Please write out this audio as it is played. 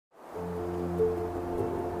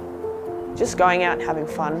Just going out and having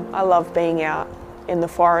fun. I love being out in the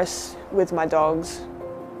forest with my dogs.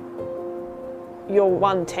 You're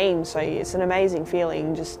one team, so it's an amazing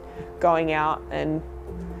feeling just going out and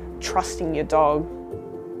trusting your dog.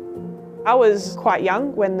 I was quite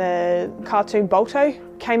young when the cartoon Balto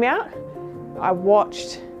came out. I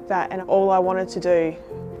watched that and all I wanted to do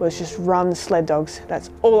was just run sled dogs. That's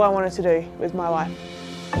all I wanted to do with my life.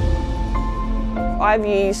 I've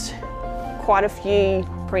used quite a few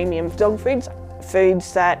premium dog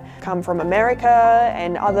foods that come from America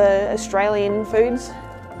and other Australian foods.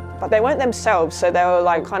 But they weren't themselves, so they were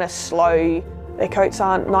like kind of slow. Their coats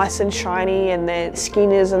aren't nice and shiny and their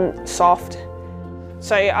skin isn't soft.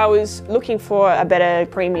 So I was looking for a better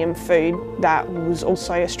premium food that was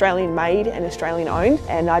also Australian made and Australian owned,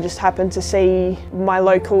 and I just happened to see my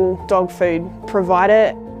local dog food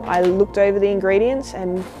provider. I looked over the ingredients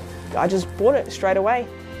and I just bought it straight away.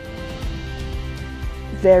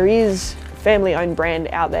 There is a family owned brand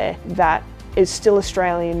out there that is still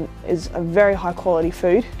Australian, is a very high quality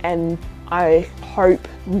food, and I hope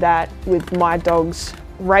that with my dogs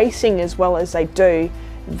racing as well as they do,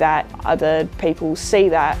 that other people see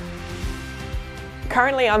that.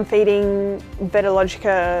 Currently I'm feeding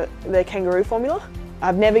Vetalogica their kangaroo formula.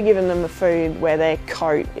 I've never given them a food where their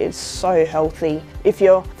coat is so healthy. If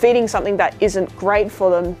you're feeding something that isn't great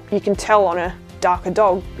for them, you can tell on a darker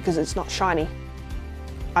dog because it's not shiny.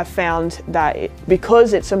 I've found that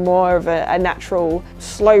because it's more of a natural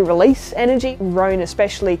slow release energy, Roan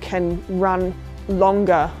especially can run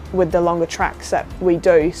longer with the longer tracks that we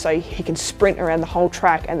do, so he can sprint around the whole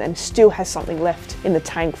track and then still has something left in the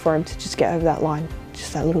tank for him to just get over that line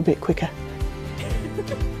just a little bit quicker.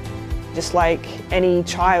 Just like any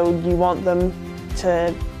child, you want them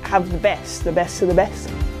to have the best of the best.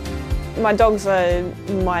 My dogs are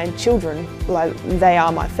my children, like they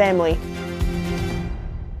are my family.